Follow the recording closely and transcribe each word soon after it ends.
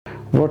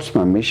What's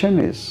my mission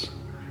is?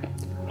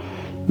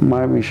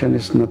 My mission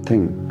is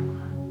nothing.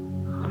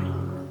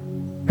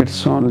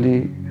 It's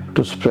only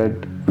to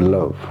spread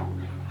love.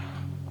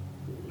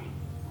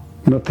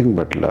 Nothing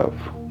but love.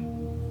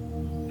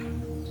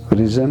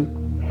 Reason?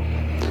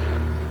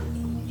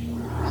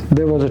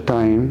 There was a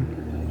time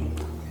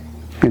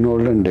in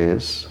olden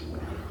days,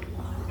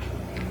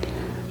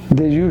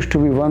 there used to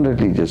be one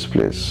religious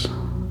place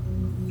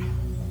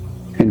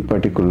in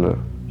particular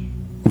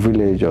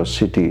village or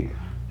city,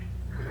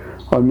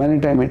 or many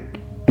times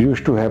it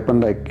used to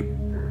happen like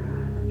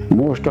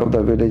most of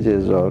the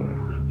villages or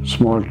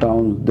small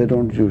towns, they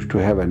don't used to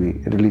have any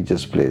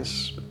religious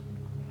place.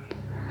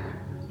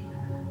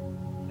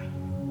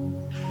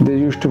 There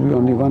used to be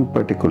only one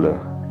particular,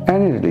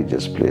 any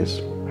religious place,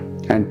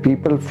 and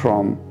people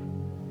from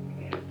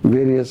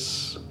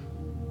various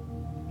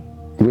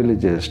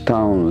villages,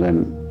 towns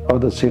and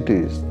other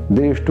cities,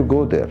 they used to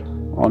go there,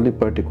 only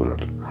particular.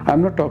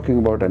 I'm not talking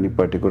about any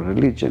particular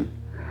religion.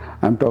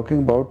 I'm talking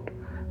about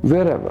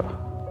wherever.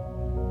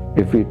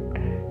 If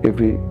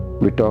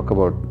we talk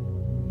about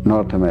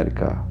North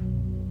America,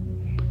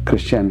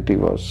 Christianity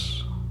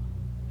was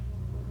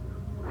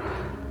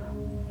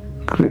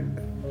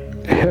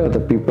here the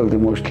people, they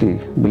mostly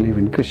believe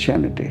in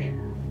Christianity.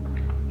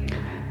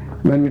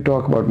 When we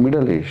talk about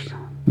Middle East,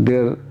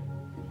 there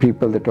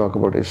people, they talk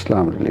about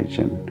Islam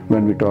religion.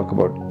 When we talk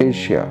about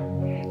Asia,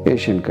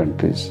 Asian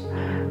countries,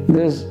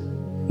 there's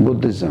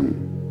Buddhism.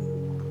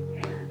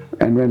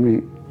 And when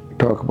we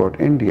talk about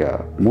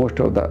India, most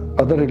of the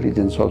other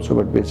religions also,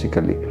 but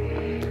basically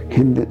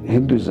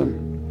Hinduism.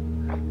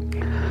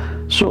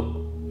 So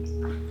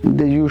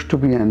there used to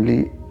be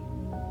only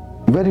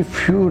very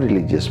few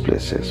religious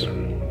places.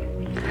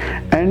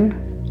 And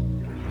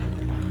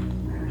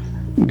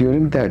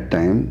during that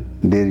time,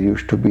 there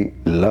used to be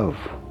love,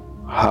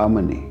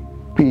 harmony,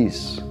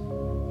 peace,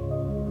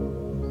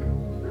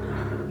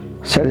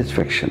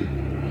 satisfaction.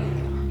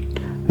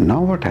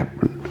 Now what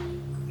happened?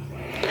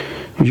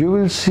 You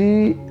will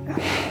see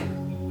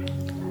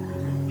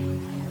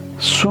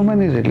so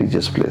many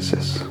religious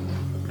places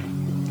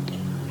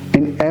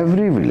in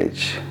every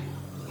village,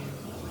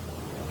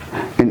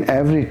 in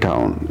every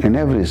town, in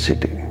every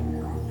city.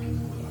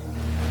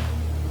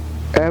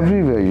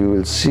 Everywhere you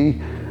will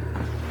see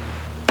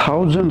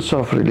thousands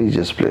of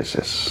religious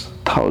places,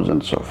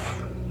 thousands of.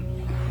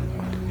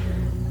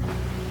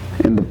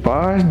 In the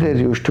past, there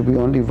used to be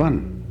only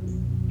one,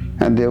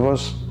 and there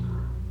was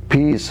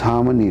peace,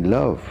 harmony,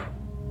 love,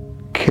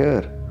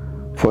 care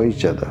for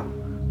each other.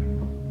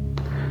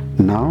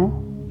 Now,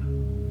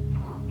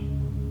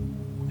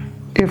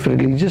 if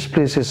religious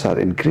places are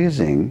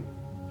increasing,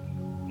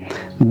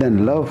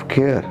 then love,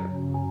 care,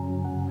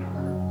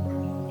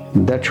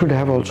 that should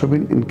have also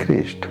been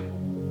increased.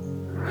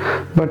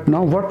 But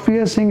now what we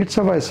are seeing, it's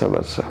a vice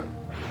versa.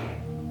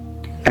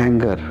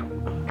 Anger,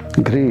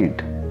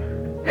 greed,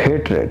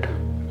 hatred.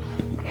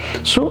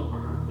 So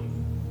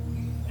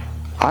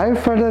I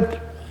felt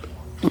that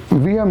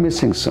we are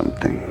missing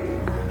something.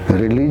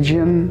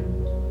 Religion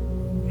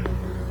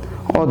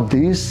or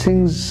these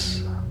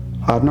things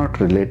are not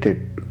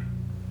related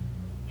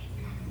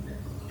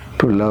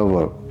to love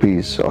or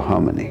peace or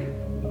harmony.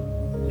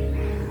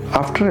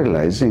 After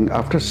realizing,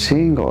 after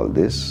seeing all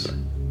this,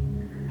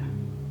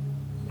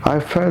 I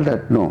felt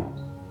that no,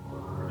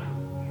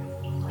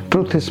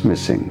 truth is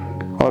missing,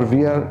 or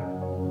we are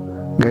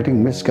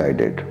getting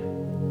misguided.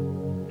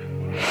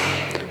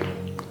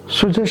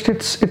 So just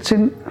it's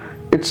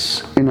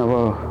in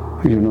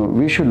our,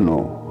 we should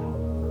know.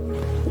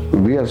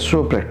 We are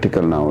so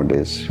practical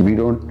nowadays. We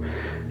don't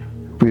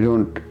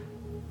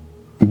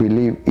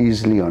believe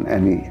easily on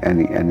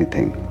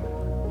anything.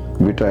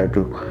 We try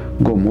to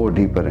go more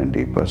deeper and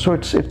deeper. So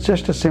it's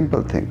just a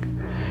simple thing.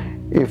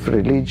 If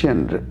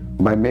religion,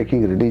 by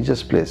making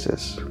religious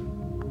places,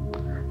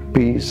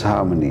 peace,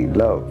 harmony,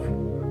 love,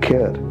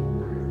 care,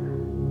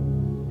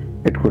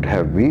 it could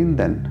have been,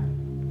 then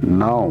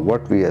now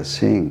what we are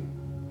seeing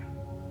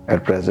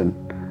at present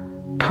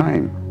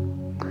time,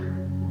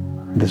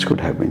 this could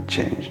have been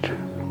changed.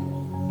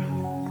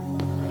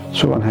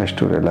 So one has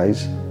to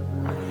realize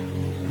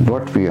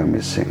what we are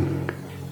missing.